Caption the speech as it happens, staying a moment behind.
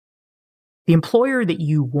The employer that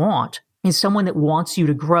you want is someone that wants you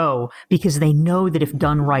to grow because they know that if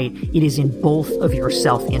done right, it is in both of your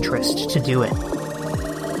self-interest to do it.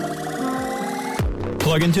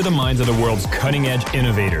 Plug into the minds of the world's cutting-edge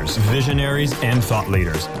innovators, visionaries, and thought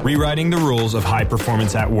leaders, rewriting the rules of high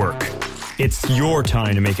performance at work. It's your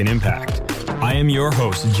time to make an impact. I am your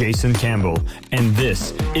host, Jason Campbell, and this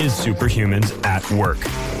is Superhumans at Work,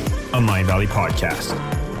 a Mindvalley podcast.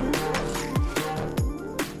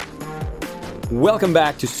 Welcome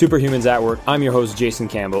back to Superhumans at Work. I'm your host, Jason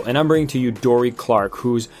Campbell, and I'm bringing to you Dorie Clark,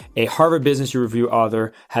 who's a Harvard Business Review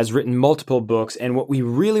author, has written multiple books, and what we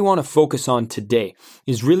really want to focus on today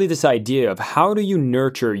is really this idea of how do you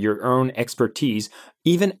nurture your own expertise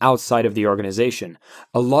even outside of the organization.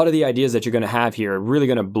 A lot of the ideas that you're going to have here are really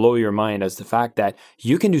going to blow your mind as the fact that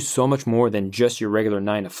you can do so much more than just your regular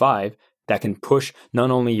 9 to 5 that can push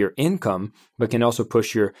not only your income, but can also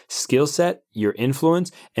push your skill set, your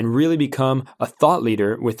influence, and really become a thought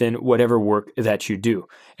leader within whatever work that you do.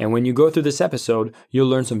 And when you go through this episode, you'll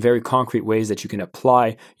learn some very concrete ways that you can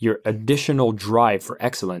apply your additional drive for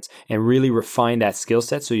excellence and really refine that skill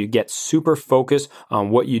set so you get super focused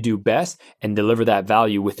on what you do best and deliver that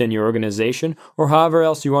value within your organization or however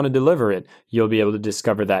else you want to deliver it. You'll be able to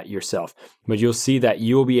discover that yourself. But you'll see that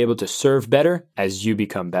you'll be able to serve better as you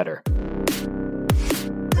become better.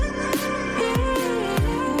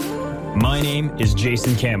 My name is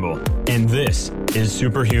Jason Campbell, and this is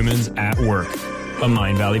Superhumans at Work, a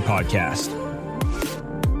Mindvalley podcast.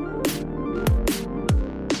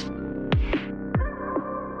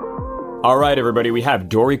 All right, everybody, we have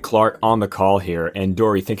Dorie Clark on the call here. And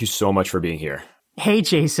Dorie, thank you so much for being here. Hey,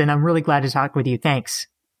 Jason, I'm really glad to talk with you. Thanks.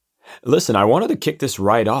 Listen, I wanted to kick this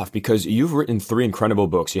right off because you've written 3 incredible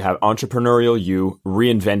books. You have Entrepreneurial You,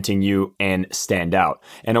 Reinventing You, and Stand Out.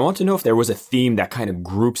 And I want to know if there was a theme that kind of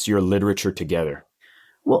groups your literature together.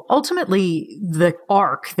 Well, ultimately, the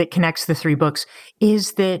arc that connects the 3 books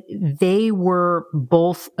is that they were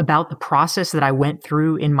both about the process that I went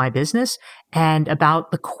through in my business and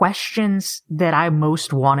about the questions that I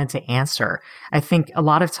most wanted to answer. I think a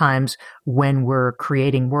lot of times when we're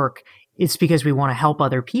creating work, it's because we want to help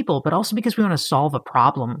other people, but also because we want to solve a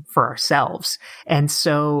problem for ourselves. And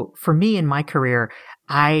so for me in my career,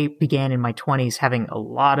 I began in my 20s having a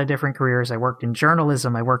lot of different careers. I worked in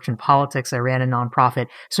journalism. I worked in politics. I ran a nonprofit.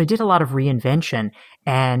 So I did a lot of reinvention,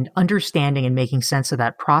 and understanding and making sense of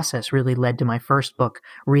that process really led to my first book,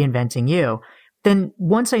 Reinventing You. Then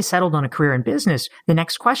once I settled on a career in business, the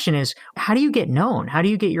next question is, how do you get known? How do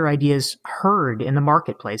you get your ideas heard in the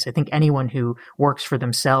marketplace? I think anyone who works for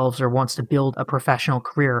themselves or wants to build a professional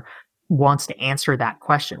career wants to answer that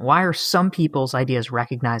question. Why are some people's ideas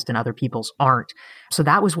recognized and other people's aren't? So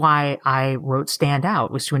that was why I wrote Stand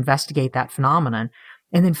Out, was to investigate that phenomenon.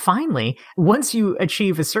 And then finally, once you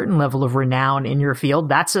achieve a certain level of renown in your field,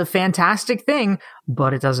 that's a fantastic thing,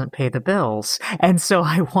 but it doesn't pay the bills. And so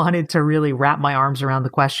I wanted to really wrap my arms around the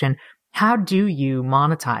question, how do you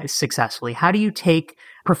monetize successfully? How do you take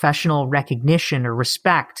professional recognition or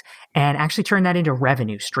respect and actually turn that into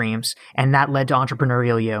revenue streams? And that led to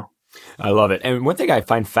Entrepreneurial You. I love it. And one thing I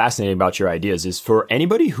find fascinating about your ideas is for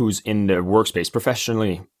anybody who's in the workspace,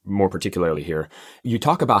 professionally, more particularly here, you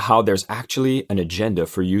talk about how there's actually an agenda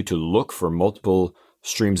for you to look for multiple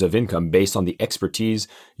streams of income based on the expertise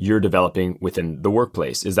you're developing within the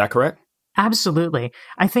workplace. Is that correct? Absolutely.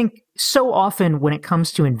 I think so often when it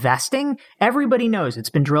comes to investing, everybody knows, it's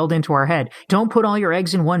been drilled into our head. Don't put all your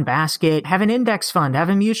eggs in one basket. Have an index fund, have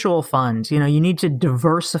a mutual fund. You need to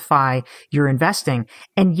diversify your investing.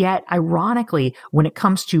 And yet, ironically, when it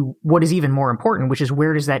comes to what is even more important, which is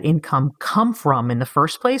where does that income come from in the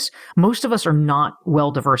first place, most of us are not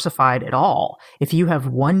well diversified at all. If you have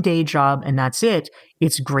one day job and that's it,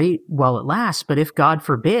 it's great while it lasts. But if, God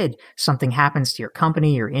forbid, something happens to your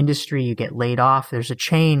company, your industry, you get laid off, there's a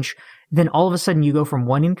change, then all of a sudden you go from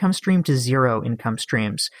one income stream to 0 income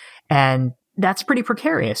streams. And that's pretty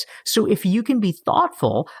precarious. So if you can be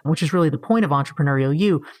thoughtful, which is really the point of Entrepreneurial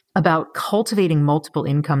You, about cultivating multiple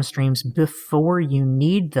income streams before you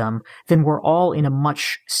need them, then we're all in a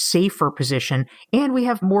much safer position and we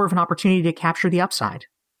have more of an opportunity to capture the upside.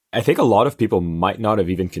 I think a lot of people might not have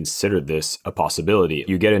even considered this a possibility.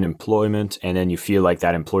 You get an employment and then you feel like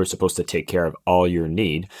that employer is supposed to take care of all your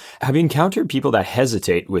need. Have you encountered people that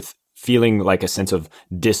hesitate with feeling like a sense of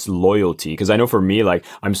disloyalty? Because I know for me, like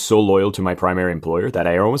I'm so loyal to my primary employer that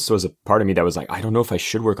I almost was a part of me that was like, I don't know if I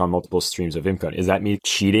should work on multiple streams of income. Is that me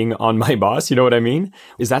cheating on my boss? You know what I mean?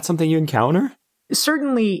 Is that something you encounter?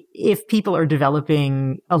 Certainly, if people are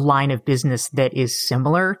developing a line of business that is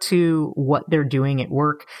similar to what they're doing at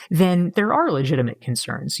work, then there are legitimate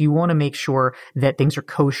concerns. You want to make sure that things are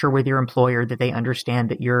kosher with your employer, that they understand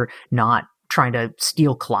that you're not trying to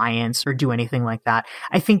steal clients or do anything like that.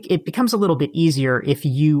 I think it becomes a little bit easier if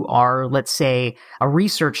you are, let's say, a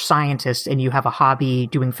research scientist and you have a hobby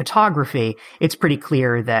doing photography. It's pretty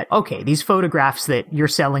clear that, okay, these photographs that you're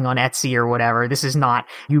selling on Etsy or whatever, this is not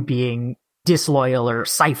you being disloyal or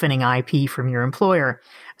siphoning IP from your employer.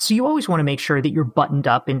 So you always want to make sure that you're buttoned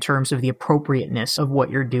up in terms of the appropriateness of what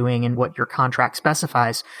you're doing and what your contract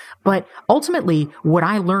specifies. But ultimately, what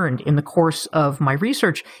I learned in the course of my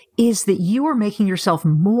research is that you are making yourself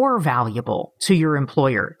more valuable to your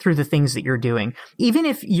employer through the things that you're doing. Even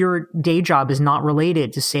if your day job is not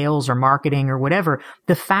related to sales or marketing or whatever,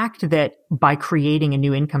 the fact that by creating a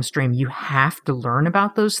new income stream, you have to learn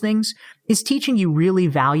about those things is teaching you really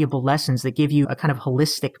valuable lessons that give you a kind of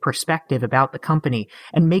holistic perspective about the company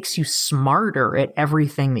and makes you smarter at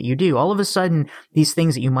everything that you do. All of a sudden, these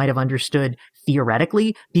things that you might have understood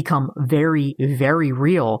theoretically become very, very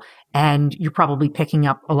real. And you're probably picking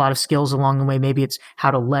up a lot of skills along the way. Maybe it's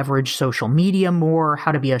how to leverage social media more,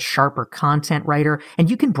 how to be a sharper content writer. And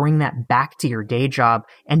you can bring that back to your day job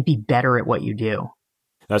and be better at what you do.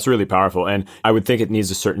 That's really powerful. And I would think it needs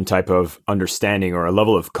a certain type of understanding or a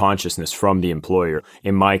level of consciousness from the employer.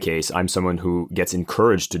 In my case, I'm someone who gets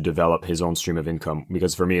encouraged to develop his own stream of income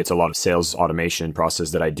because for me, it's a lot of sales automation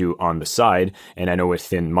process that I do on the side. And I know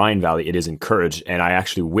within Mindvalley, it is encouraged. And I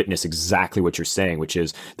actually witness exactly what you're saying, which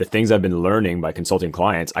is the things I've been learning by consulting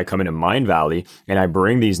clients. I come into Mindvalley and I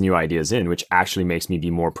bring these new ideas in, which actually makes me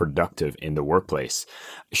be more productive in the workplace.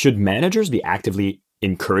 Should managers be actively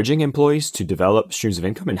encouraging employees to develop streams of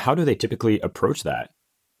income, and how do they typically approach that?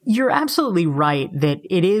 You're absolutely right that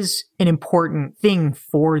it is an important thing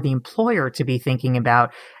for the employer to be thinking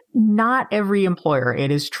about. Not every employer,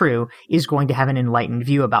 it is true, is going to have an enlightened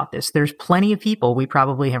view about this. There's plenty of people, we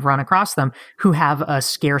probably have run across them, who have a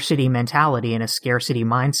scarcity mentality and a scarcity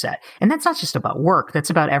mindset. And that's not just about work, that's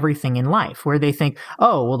about everything in life, where they think,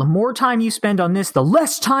 oh, well, the more time you spend on this, the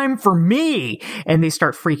less time for me. And they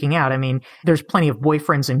start freaking out. I mean, there's plenty of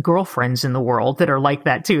boyfriends and girlfriends in the world that are like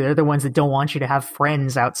that too. They're the ones that don't want you to have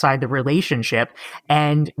friends outside the relationship.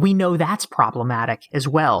 And we know that's problematic as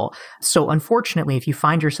well. So unfortunately, if you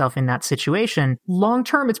find yourself in that situation, long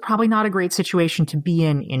term, it's probably not a great situation to be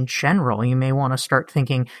in general. You may want to start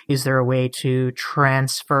thinking, is there a way to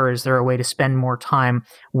transfer? Is there a way to spend more time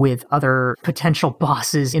with other potential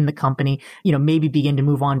bosses in the company? Maybe begin to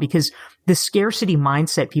move on, because the scarcity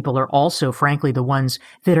mindset people are also, frankly, the ones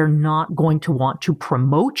that are not going to want to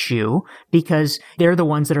promote you because they're the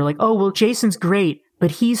ones that are like, oh, well, Jason's great, but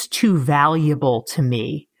he's too valuable to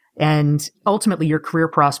me. And ultimately, your career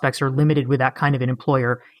prospects are limited with that kind of an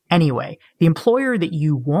employer anyway. The employer that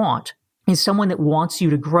you want is someone that wants you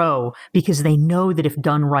to grow because they know that if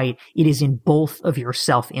done right, it is in both of your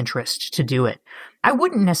self-interest to do it. I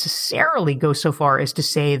wouldn't necessarily go so far as to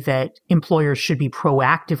say that employers should be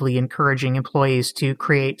proactively encouraging employees to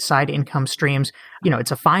create side income streams.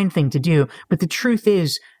 It's a fine thing to do, but the truth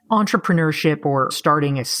is, entrepreneurship or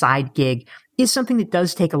starting a side gig is something that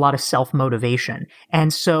does take a lot of self-motivation.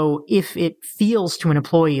 And so if it feels to an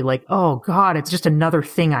employee like, oh God, it's just another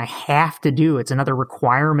thing I have to do, it's another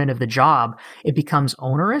requirement of the job, it becomes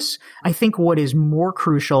onerous. I think what is more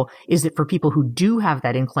crucial is that for people who do have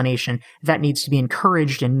that inclination, that needs to be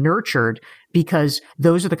encouraged and nurtured, because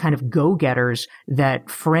those are the kind of go-getters that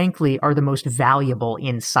frankly are the most valuable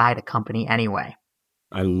inside a company anyway.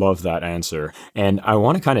 I love that answer. And I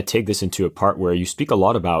want to kind of take this into a part where you speak a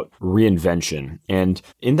lot about reinvention. And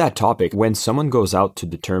in that topic, when someone goes out to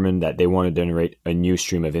determine that they want to generate a new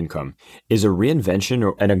stream of income, is a reinvention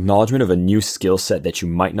or an acknowledgement of a new skill set that you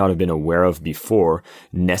might not have been aware of before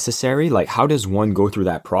necessary? Like, how does one go through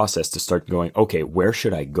that process to start going, okay, where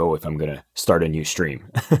should I go if I'm going to start a new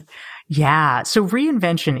stream? Yeah. So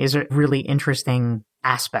reinvention is a really interesting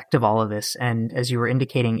aspect of all of this. And as you were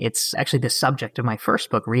indicating, it's actually the subject of my first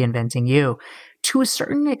book, Reinventing You. To a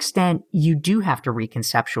certain extent, you do have to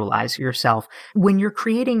reconceptualize yourself. When you're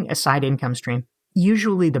creating a side income stream,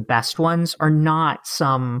 usually the best ones are not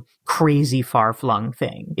some crazy far-flung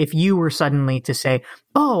thing. If you were suddenly to say,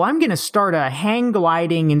 oh, I'm going to start a hang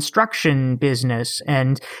gliding instruction business,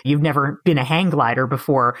 and you've never been a hang glider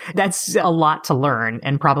before, that's a lot to learn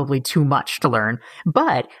and probably too much to learn.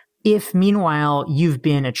 But if meanwhile you've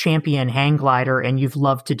been a champion hang glider and you've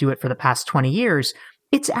loved to do it for the past 20 years,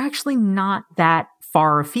 it's actually not that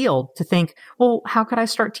far afield to think, well, how could I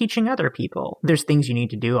start teaching other people? There's things you need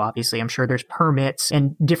to do, obviously. I'm sure there's permits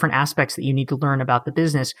and different aspects that you need to learn about the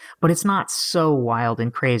business, but it's not so wild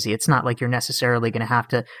and crazy. It's not like you're necessarily going to have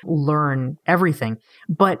to learn everything.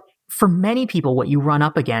 But for many people, what you run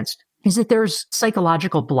up against is that there's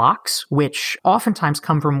psychological blocks, which oftentimes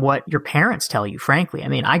come from what your parents tell you, frankly. I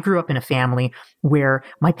mean, I grew up in a family where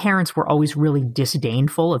my parents were always really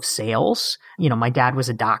disdainful of sales. My dad was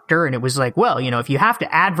a doctor, and it was like, well, if you have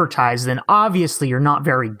to advertise, then obviously you're not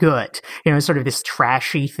very good. Sort of this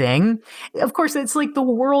trashy thing. Of course, it's like the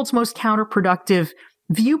world's most counterproductive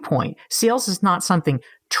viewpoint. Sales is not something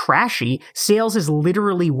trashy. Sales is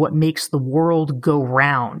literally what makes the world go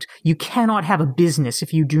round. You cannot have a business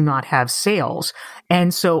if you do not have sales.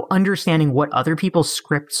 And so understanding what other people's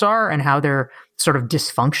scripts are and how they're sort of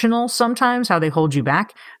dysfunctional sometimes, how they hold you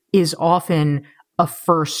back, is often a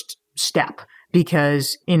first step.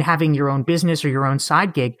 Because in having your own business or your own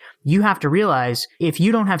side gig, you have to realize if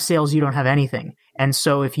you don't have sales, you don't have anything. And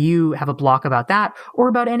so if you have a block about that or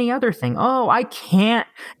about any other thing, oh, I can't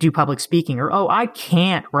do public speaking, or oh, I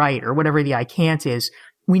can't write, or whatever the I can't is,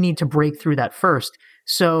 we need to break through that first.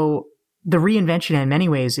 So the reinvention in many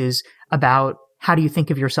ways is about how do you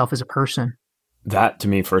think of yourself as a person? That, to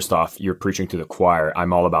me, first off, you're preaching to the choir.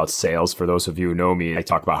 I'm all about sales. For those of you who know me, I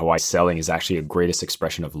talk about how selling is actually a greatest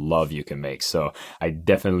expression of love you can make. So I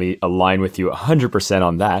definitely align with you 100%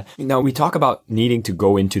 on that. Now, we talk about needing to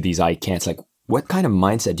go into these I can'ts. Like, what kind of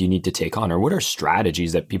mindset do you need to take on, or what are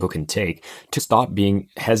strategies that people can take to stop being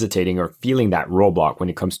hesitating or feeling that roadblock when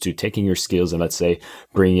it comes to taking your skills and, let's say,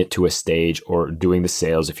 bringing it to a stage or doing the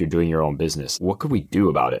sales if you're doing your own business? What could we do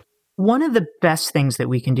about it? One of the best things that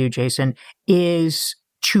we can do, Jason, is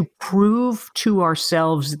to prove to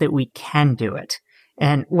ourselves that we can do it.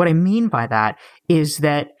 And what I mean by that is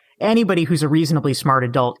that anybody who's a reasonably smart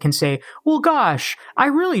adult can say, well, gosh, I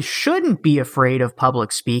really shouldn't be afraid of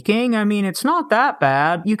public speaking. I mean, it's not that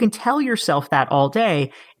bad. You can tell yourself that all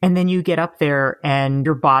day, and then you get up there and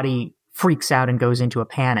your body freaks out and goes into a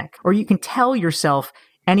panic. Or you can tell yourself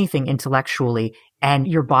anything intellectually, and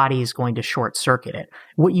your body is going to short circuit it.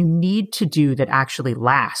 What you need to do that actually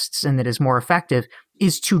lasts and that is more effective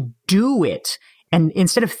is to do it. And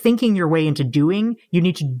instead of thinking your way into doing, you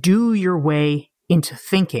need to do your way into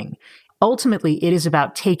thinking. Ultimately, it is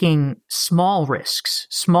about taking small risks,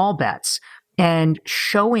 small bets, and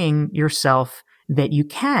showing yourself that you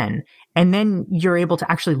can. And then you're able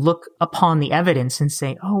to actually look upon the evidence and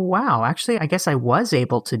say, oh, wow, actually, I guess I was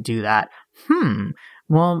able to do that.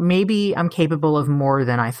 Well, maybe I'm capable of more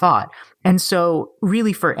than I thought. And so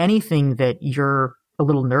really for anything that you're a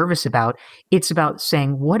little nervous about, it's about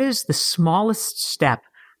saying, what is the smallest step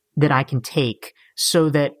that I can take so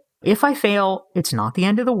that if I fail, it's not the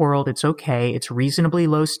end of the world. It's okay. It's reasonably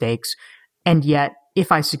low stakes. And yet,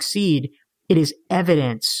 if I succeed, it is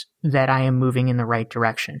evidence that I am moving in the right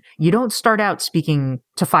direction. You don't start out speaking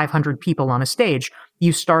to 500 people on a stage.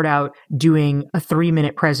 You start out doing a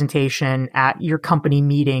 3-minute presentation at your company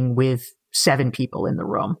meeting with 7 people in the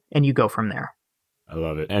room, and you go from there. I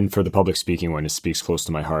love it. And for the public speaking one, it speaks close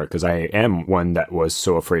to my heart because I am one that was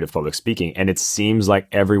so afraid of public speaking. And it seems like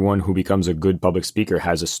everyone who becomes a good public speaker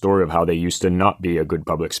has a story of how they used to not be a good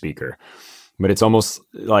public speaker. But it's almost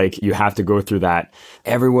like you have to go through that.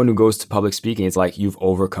 Everyone who goes to public speaking, it's like you've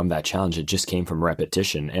overcome that challenge. It just came from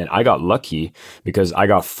repetition. And I got lucky because I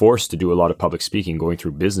got forced to do a lot of public speaking going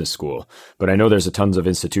through business school. But I know there's a tons of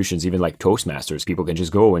institutions, even like Toastmasters. People can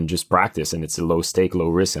just go and just practice, and it's a low stake, low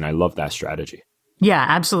risk. And I love that strategy. Yeah,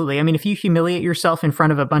 absolutely. I mean, if you humiliate yourself in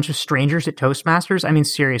front of a bunch of strangers at Toastmasters, I mean,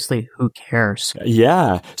 seriously, who cares?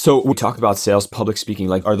 Yeah. So we talk about sales, public speaking.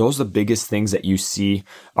 Like, are those the biggest things that you see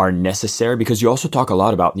are necessary? Because you also talk a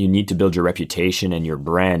lot about you need to build your reputation and your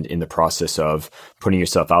brand in the process of putting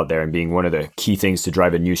yourself out there and being one of the key things to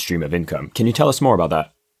drive a new stream of income. Can you tell us more about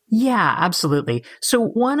that? Yeah, absolutely. So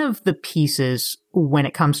one of the pieces when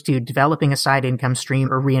it comes to developing a side income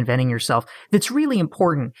stream or reinventing yourself that's really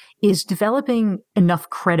important is developing enough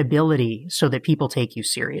credibility so that people take you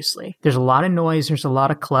seriously. There's a lot of noise, there's a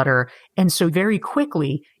lot of clutter. And so very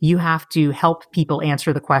quickly, you have to help people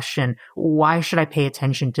answer the question, why should I pay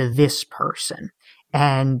attention to this person?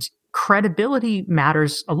 And credibility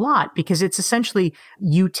matters a lot because it's essentially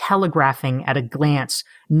you telegraphing at a glance,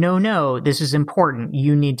 no, this is important.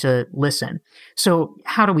 You need to listen. So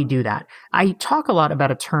how do we do that? I talk a lot about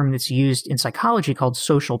a term that's used in psychology called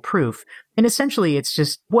social proof. And essentially, it's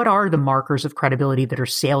just what are the markers of credibility that are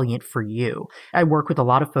salient for you? I work with a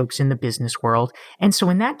lot of folks in the business world. And so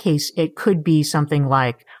in that case, it could be something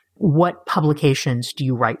like, what publications do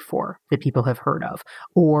you write for that people have heard of?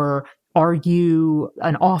 Or Are you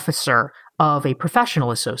an officer of a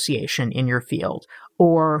professional association in your field?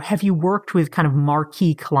 Or have you worked with kind of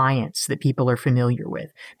marquee clients that people are familiar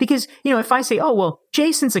with? Because, if I say, oh, well,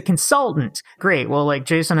 Jason's a consultant, great. Well, like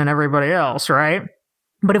Jason and everybody else, right?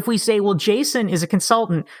 But if we say, well, Jason is a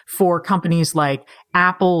consultant for companies like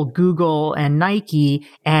Apple, Google, and Nike,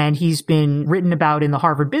 and he's been written about in the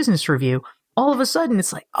Harvard Business Review, all of a sudden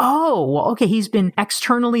it's like, oh, well, okay, he's been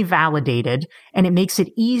externally validated, and it makes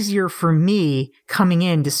it easier for me coming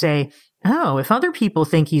in to say, oh, if other people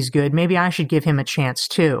think he's good, maybe I should give him a chance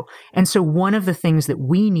too. And so one of the things that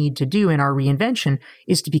we need to do in our reinvention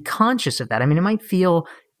is to be conscious of that. I mean, it might feel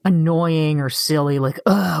annoying or silly, like,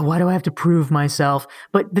 why do I have to prove myself?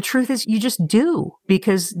 But the truth is you just do,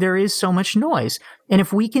 because there is so much noise. And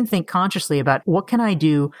if we can think consciously about what can I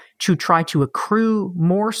do to try to accrue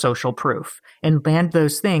more social proof and land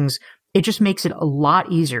those things, it just makes it a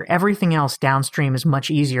lot easier. Everything else downstream is much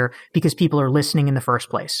easier because people are listening in the first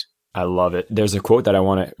place. I love it. There's a quote that I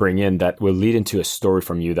want to bring in that will lead into a story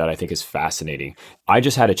from you that I think is fascinating. I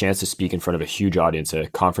just had a chance to speak in front of a huge audience at a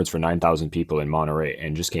conference for 9,000 people in Monterey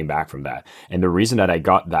and just came back from that. And the reason that I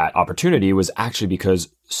got that opportunity was actually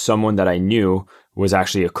because someone that I knew was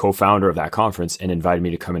actually a co-founder of that conference and invited me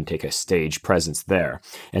to come and take a stage presence there.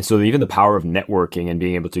 And so even the power of networking and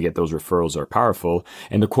being able to get those referrals are powerful.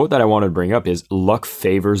 And the quote that I wanted to bring up is, luck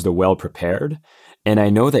favors the well-prepared. And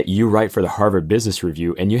I know that you write for the Harvard Business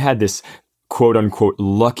Review, and you had this quote unquote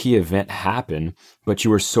lucky event happen, but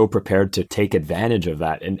you were so prepared to take advantage of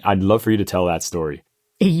that. And I'd love for you to tell that story.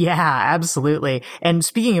 Yeah, absolutely. And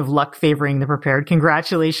speaking of luck favoring the prepared,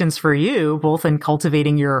 congratulations for you, both in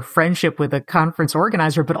cultivating your friendship with a conference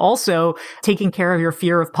organizer, but also taking care of your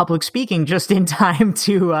fear of public speaking just in time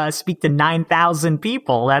to speak to 9,000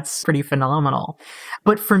 people. That's pretty phenomenal.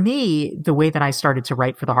 But for me, the way that I started to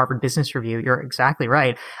write for the Harvard Business Review, you're exactly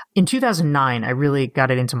right. In 2009, I really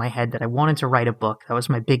got it into my head that I wanted to write a book. That was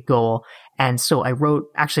my big goal. And so I wrote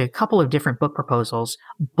actually a couple of different book proposals,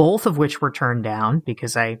 both of which were turned down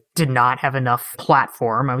because I did not have enough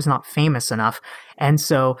platform. I was not famous enough. And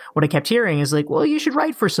so what I kept hearing is like, well, you should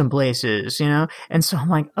write for some places, And so I'm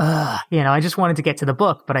like, I just wanted to get to the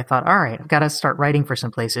book, but I thought, all right, I've got to start writing for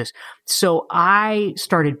some places. So I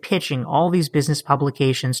started pitching all these business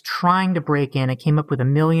publications, trying to break in. I came up with a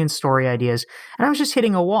million story ideas, and I was just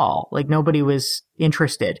hitting a wall. Like nobody was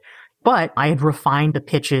interested. But I had refined the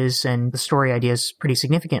pitches and the story ideas pretty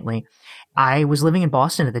significantly. I was living in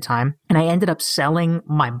Boston at the time, and I ended up selling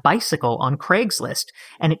my bicycle on Craigslist.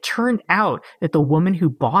 And it turned out that the woman who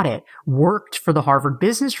bought it worked for the Harvard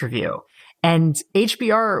Business Review. And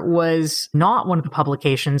HBR was not one of the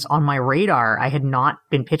publications on my radar. I had not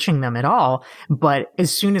been pitching them at all. But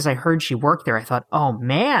as soon as I heard she worked there, I thought, oh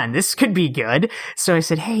man, this could be good. So I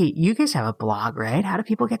said, hey, you guys have a blog, right? How do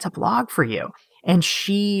people get to blog for you? And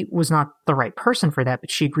she was not the right person for that, but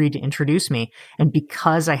she agreed to introduce me. And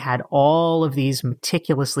because I had all of these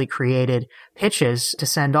meticulously created pitches to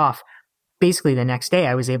send off, basically the next day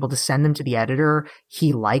I was able to send them to the editor.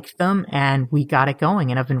 He liked them and we got it going.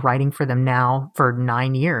 And I've been writing for them now for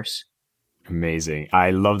 9 years. Amazing. I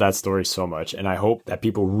love that story so much. And I hope that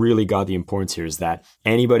people really got the importance here is that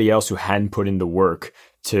anybody else who hadn't put in the work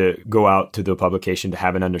to go out to the publication to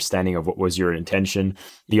have an understanding of what was your intention.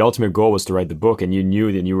 The ultimate goal was to write the book, and you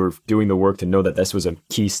knew that you were doing the work to know that this was a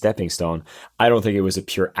key stepping stone. I don't think it was a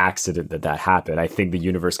pure accident that happened. I think the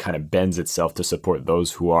universe kind of bends itself to support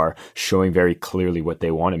those who are showing very clearly what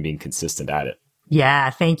they want and being consistent at it. Yeah,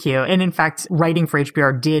 thank you. And in fact, writing for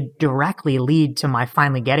HBR did directly lead to my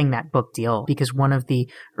finally getting that book deal, because one of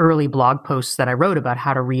the early blog posts that I wrote about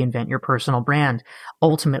how to reinvent your personal brand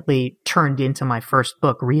ultimately turned into my first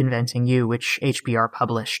book, Reinventing You, which HBR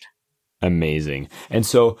published. Amazing. And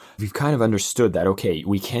so we've kind of understood that, okay,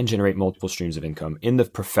 we can generate multiple streams of income. In the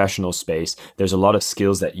professional space, there's a lot of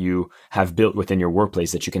skills that you have built within your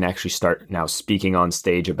workplace that you can actually start now speaking on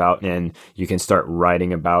stage about, and you can start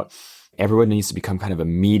writing about. Everyone needs to become kind of a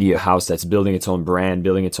media house that's building its own brand,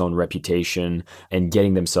 building its own reputation, and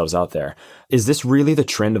getting themselves out there. Is this really the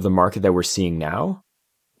trend of the market that we're seeing now?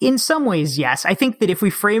 In some ways, yes. I think that if we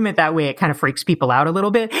frame it that way, it kind of freaks people out a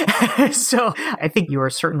little bit. So I think you are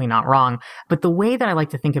certainly not wrong. But the way that I like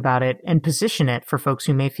to think about it and position it for folks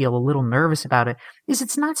who may feel a little nervous about it is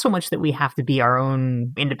it's not so much that we have to be our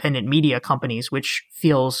own independent media companies, which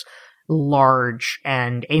feels large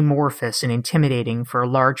and amorphous and intimidating for a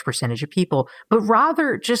large percentage of people, but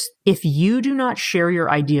rather just if you do not share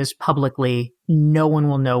your ideas publicly, no one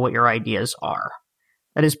will know what your ideas are.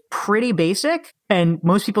 That is pretty basic, and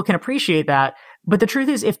most people can appreciate that, But the truth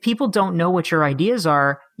is, if people don't know what your ideas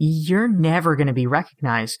are, you're never going to be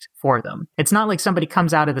recognized for them. It's not like somebody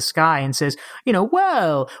comes out of the sky and says,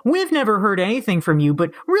 well, we've never heard anything from you,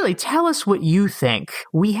 but really tell us what you think.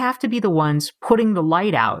 We have to be the ones putting the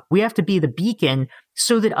light out. We have to be the beacon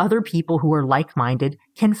so that other people who are like-minded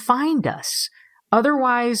can find us.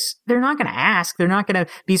 Otherwise, they're not going to ask. They're not going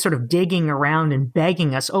to be sort of digging around and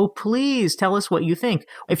begging us, oh, please tell us what you think.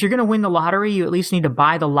 If you're going to win the lottery, you at least need to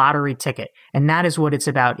buy the lottery ticket. And that is what it's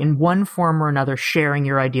about, in one form or another, sharing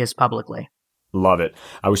your ideas publicly. Love it.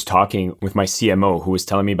 I was talking with my CMO who was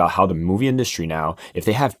telling me about how the movie industry now, if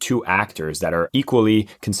they have two actors that are equally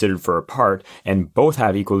considered for a part and both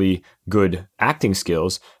have equally good acting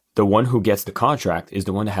skills, the one who gets the contract is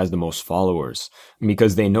the one that has the most followers,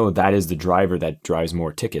 because they know that is the driver that drives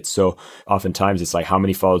more tickets. So oftentimes it's like how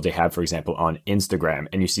many followers they have, for example, on Instagram.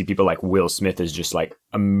 And you see people like Will Smith is just like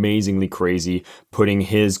amazingly crazy, putting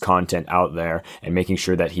his content out there and making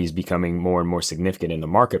sure that he's becoming more and more significant in the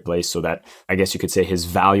marketplace, so that I guess you could say his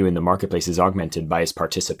value in the marketplace is augmented by his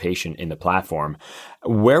participation in the platform.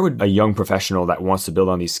 Where would a young professional that wants to build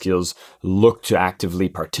on these skills look to actively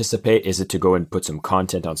participate? Is it to go and put some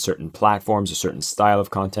content on certain platforms, a certain style of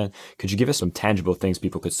content? Could you give us some tangible things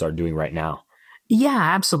people could start doing right now? Yeah,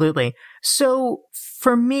 absolutely. So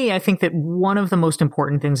for me, I think that one of the most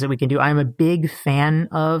important things that we can do, I'm a big fan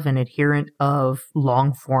of and adherent of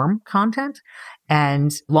long form content.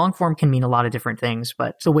 And long form can mean a lot of different things,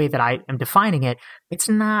 but the way that I am defining it, it's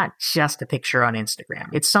not just a picture on Instagram.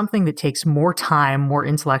 It's something that takes more time, more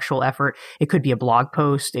intellectual effort. It could be a blog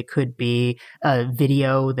post. It could be a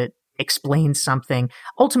video that explains something.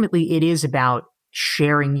 Ultimately, it is about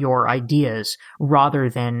sharing your ideas rather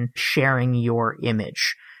than sharing your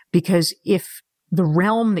image. Because if the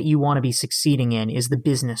realm that you want to be succeeding in is the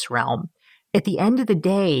business realm, at the end of the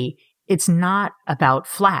day, it's not about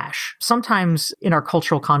flash. Sometimes in our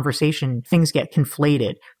cultural conversation, things get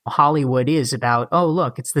conflated. Hollywood is about, oh,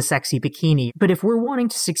 look, it's the sexy bikini. But if we're wanting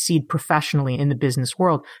to succeed professionally in the business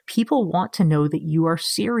world, people want to know that you are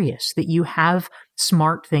serious, that you have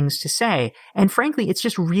smart things to say. And frankly, it's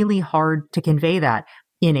just really hard to convey that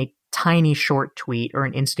in a tiny short tweet or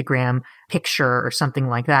an Instagram picture or something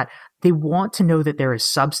like that. They want to know that there is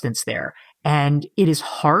substance there. And it is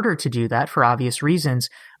harder to do that for obvious reasons.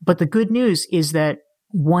 But the good news is that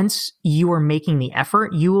once you are making the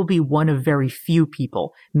effort, you will be one of very few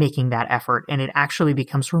people making that effort. And it actually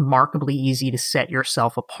becomes remarkably easy to set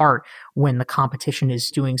yourself apart when the competition is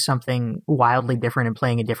doing something wildly different and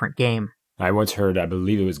playing a different game. I once heard, I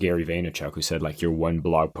believe it was Gary Vaynerchuk, who said, like, you're one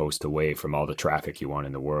blog post away from all the traffic you want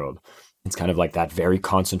in the world. It's kind of like that very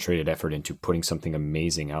concentrated effort into putting something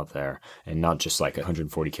amazing out there, and not just like a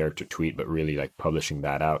 140 character tweet, but really like publishing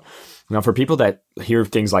that out. Now, for people that hear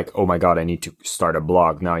things like, oh my God, I need to start a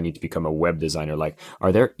blog. Now I need to become a web designer. Like,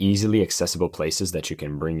 are there easily accessible places that you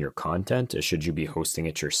can bring your content? Or should you be hosting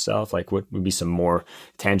it yourself? Like, what would be some more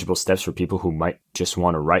tangible steps for people who might just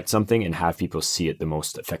want to write something and have people see it the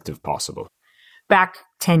most effective possible? Back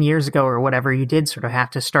 10 years ago or whatever, you did sort of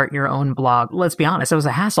have to start your own blog. Let's be honest, it was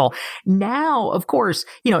a hassle. Now, of course,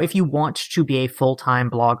 if you want to be a full-time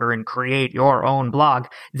blogger and create your own blog,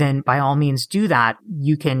 then by all means do that.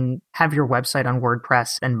 You can have your website on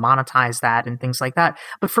WordPress and monetize that and things like that.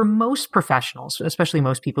 But for most professionals, especially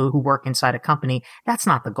most people who work inside a company, that's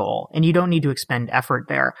not the goal. And you don't need to expend effort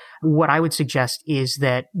there. What I would suggest is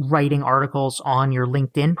that writing articles on your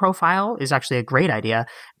LinkedIn profile is actually a great idea,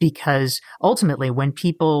 because ultimately when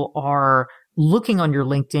people are looking on your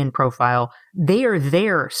LinkedIn profile, they are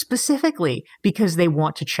there specifically because they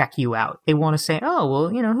want to check you out. They want to say, oh, well,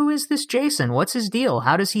 who is this Jason? What's his deal?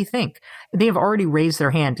 How does he think? They have already raised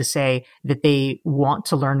their hand to say that they want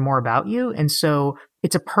to learn more about you. And so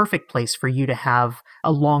it's a perfect place for you to have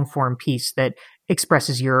a long form piece that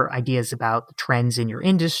expresses your ideas about the trends in your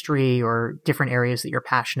industry or different areas that you're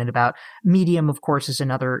passionate about. Medium, of course, is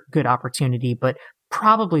another good opportunity, but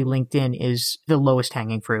probably LinkedIn is the lowest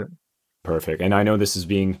hanging fruit. Perfect. And I know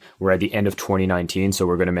we're at the end of 2019, so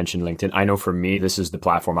we're going to mention LinkedIn. I know for me, this is the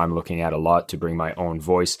platform I'm looking at a lot to bring my own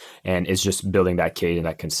voice, and it's just building that cadence,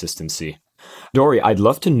 that consistency. Dorie, I'd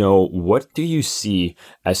love to know, what do you see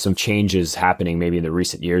as some changes happening maybe in the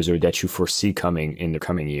recent years, or that you foresee coming in the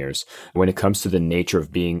coming years when it comes to the nature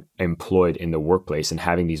of being employed in the workplace and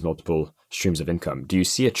having these multiple streams of income? Do you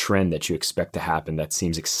see a trend that you expect to happen that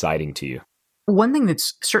seems exciting to you? One thing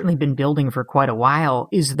that's certainly been building for quite a while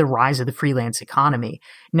is the rise of the freelance economy.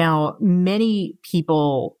 Now, many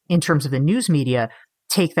people in terms of the news media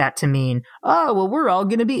take that to mean, oh, well, we're all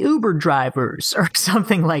going to be Uber drivers or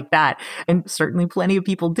something like that. And certainly plenty of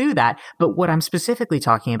people do that. But what I'm specifically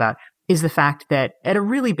talking about is the fact that at a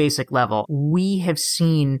really basic level, we have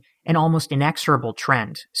seen an almost inexorable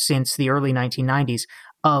trend since the early 1990s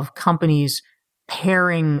of companies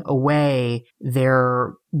paring away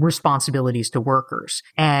their responsibilities to workers.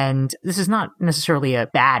 And this is not necessarily a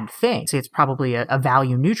bad thing. It's probably a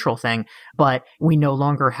value neutral thing, but we no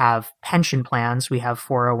longer have pension plans. We have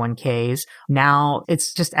 401ks. Now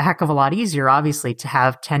it's just a heck of a lot easier, obviously, to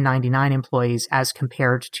have 1099 employees as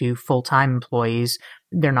compared to full-time employees.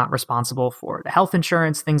 They're not responsible for the health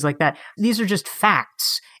insurance, things like that. These are just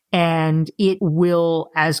facts. And it will,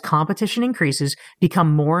 as competition increases,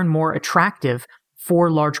 become more and more attractive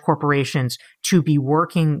for large corporations to be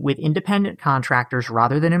working with independent contractors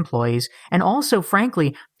rather than employees, and also,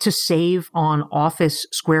 frankly, to save on office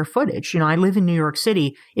square footage. I live in New York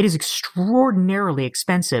City. It is extraordinarily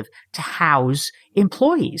expensive to house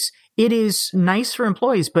employees. It is nice for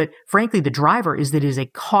employees, but frankly, the driver is that it is a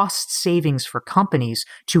cost savings for companies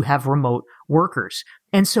to have remote workers.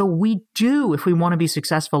 And so we do, if we want to be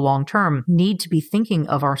successful long term, need to be thinking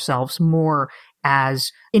of ourselves more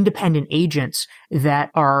as independent agents that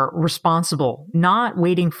are responsible, not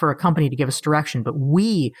waiting for a company to give us direction, but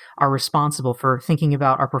we are responsible for thinking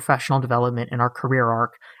about our professional development and our career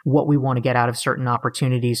arc, what we want to get out of certain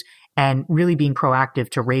opportunities, and really being proactive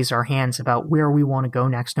to raise our hands about where we want to go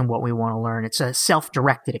next and what we want to learn. It's a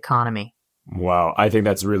self-directed economy. Wow, I think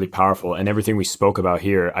that's really powerful. And everything we spoke about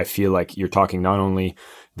here, I feel like you're talking not only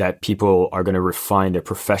that people are going to refine their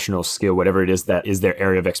professional skill, whatever it is that is their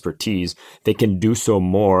area of expertise, they can do so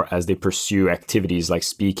more as they pursue activities like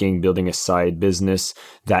speaking, building a side business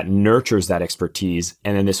that nurtures that expertise.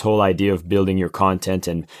 And then this whole idea of building your content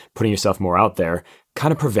and putting yourself more out there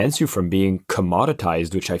kind of prevents you from being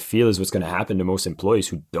commoditized, which I feel is what's going to happen to most employees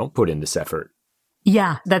who don't put in this effort.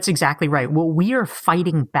 Yeah, that's exactly right. What we are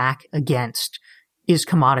fighting back against is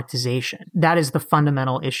commoditization. That is the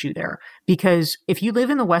fundamental issue there. Because if you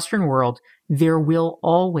live in the Western world, there will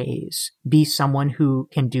always be someone who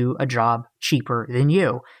can do a job cheaper than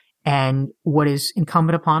you. And what is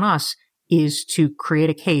incumbent upon us is to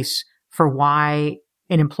create a case for why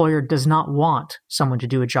an employer does not want someone to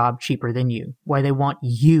do a job cheaper than you, why they want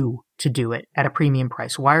you to do it at a premium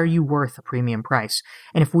price. Why are you worth a premium price?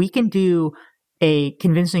 And if we can do a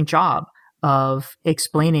convincing job of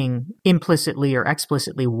explaining implicitly or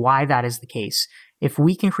explicitly why that is the case, if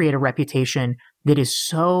we can create a reputation that is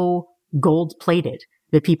so gold-plated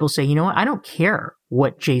that people say, you know what, I don't care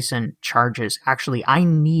what Jason charges. Actually, I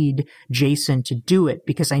need Jason to do it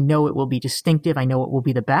because I know it will be distinctive. I know it will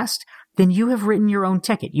be the best. Then you have written your own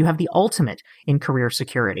ticket. You have the ultimate in career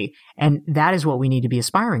security. And that is what we need to be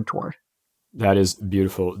aspiring toward. That is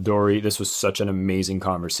beautiful. Dorie, this was such an amazing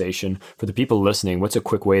conversation. For the people listening, what's a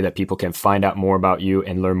quick way that people can find out more about you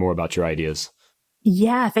and learn more about your ideas?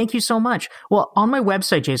 Yeah, thank you so much. Well, on my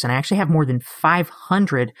website, Jason, I actually have more than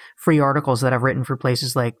 500 free articles that I've written for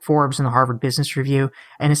places like Forbes and the Harvard Business Review.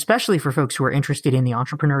 And especially for folks who are interested in the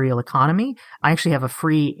entrepreneurial economy, I actually have a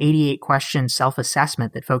free 88-question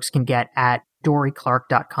self-assessment that folks can get at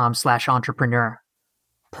dorieclark.com/entrepreneur.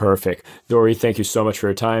 Perfect. Dorie, thank you so much for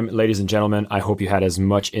your time. Ladies and gentlemen, I hope you had as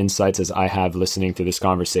much insights as I have listening to this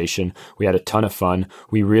conversation. We had a ton of fun.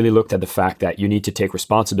 We really looked at the fact that you need to take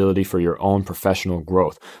responsibility for your own professional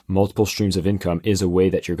growth. Multiple streams of income is a way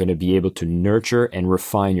that you're going to be able to nurture and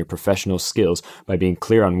refine your professional skills by being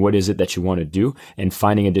clear on what is it that you want to do and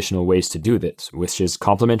finding additional ways to do this, which is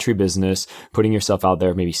complementary business, putting yourself out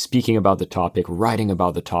there, maybe speaking about the topic, writing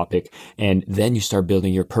about the topic, and then you start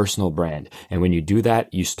building your personal brand. And when you do that,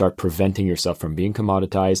 you start preventing yourself from being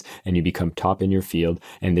commoditized and you become top in your field.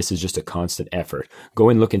 And this is just a constant effort. Go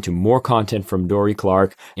and look into more content from Dorie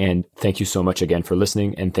Clark. And thank you so much again for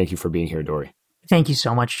listening. And thank you for being here, Dorie. Thank you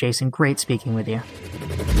so much, Jason. Great speaking with you.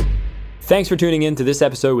 Thanks for tuning in to this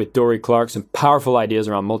episode with Dorie Clark. Some powerful ideas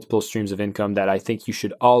around multiple streams of income that I think you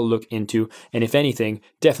should all look into. And if anything,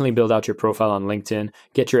 definitely build out your profile on LinkedIn,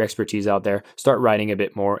 get your expertise out there, start writing a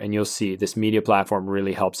bit more, and you'll see this media platform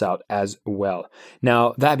really helps out as well.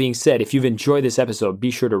 Now, that being said, if you've enjoyed this episode,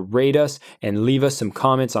 be sure to rate us and leave us some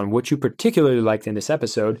comments on what you particularly liked in this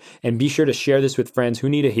episode. And be sure to share this with friends who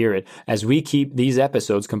need to hear it, as we keep these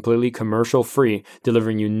episodes completely commercial free,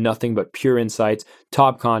 delivering you nothing but pure insights,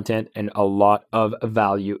 top content, and a lot of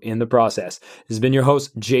value in the process. This has been your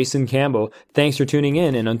host, Jason Campbell. Thanks for tuning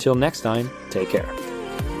in, and until next time, take care.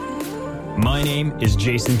 My name is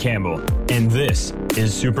Jason Campbell, and this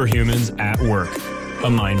is Superhumans at Work,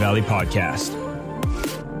 a Mind Valley podcast.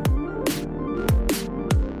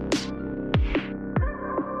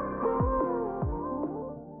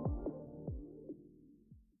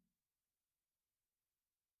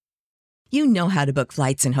 You know how to book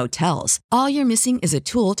flights and hotels. All you're missing is a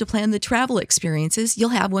tool to plan the travel experiences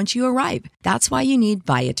you'll have once you arrive. That's why you need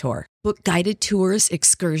Viator. Book guided tours,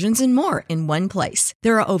 excursions, and more in one place.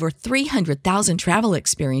 There are over 300,000 travel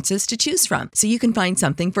experiences to choose from, so you can find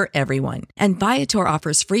something for everyone. And Viator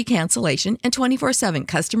offers free cancellation and 24/7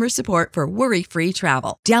 customer support for worry-free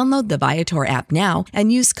travel. Download the Viator app now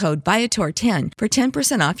and use code Viator10 for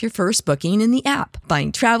 10% off your first booking in the app.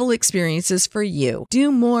 Find travel experiences for you.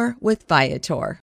 Do more with Viator.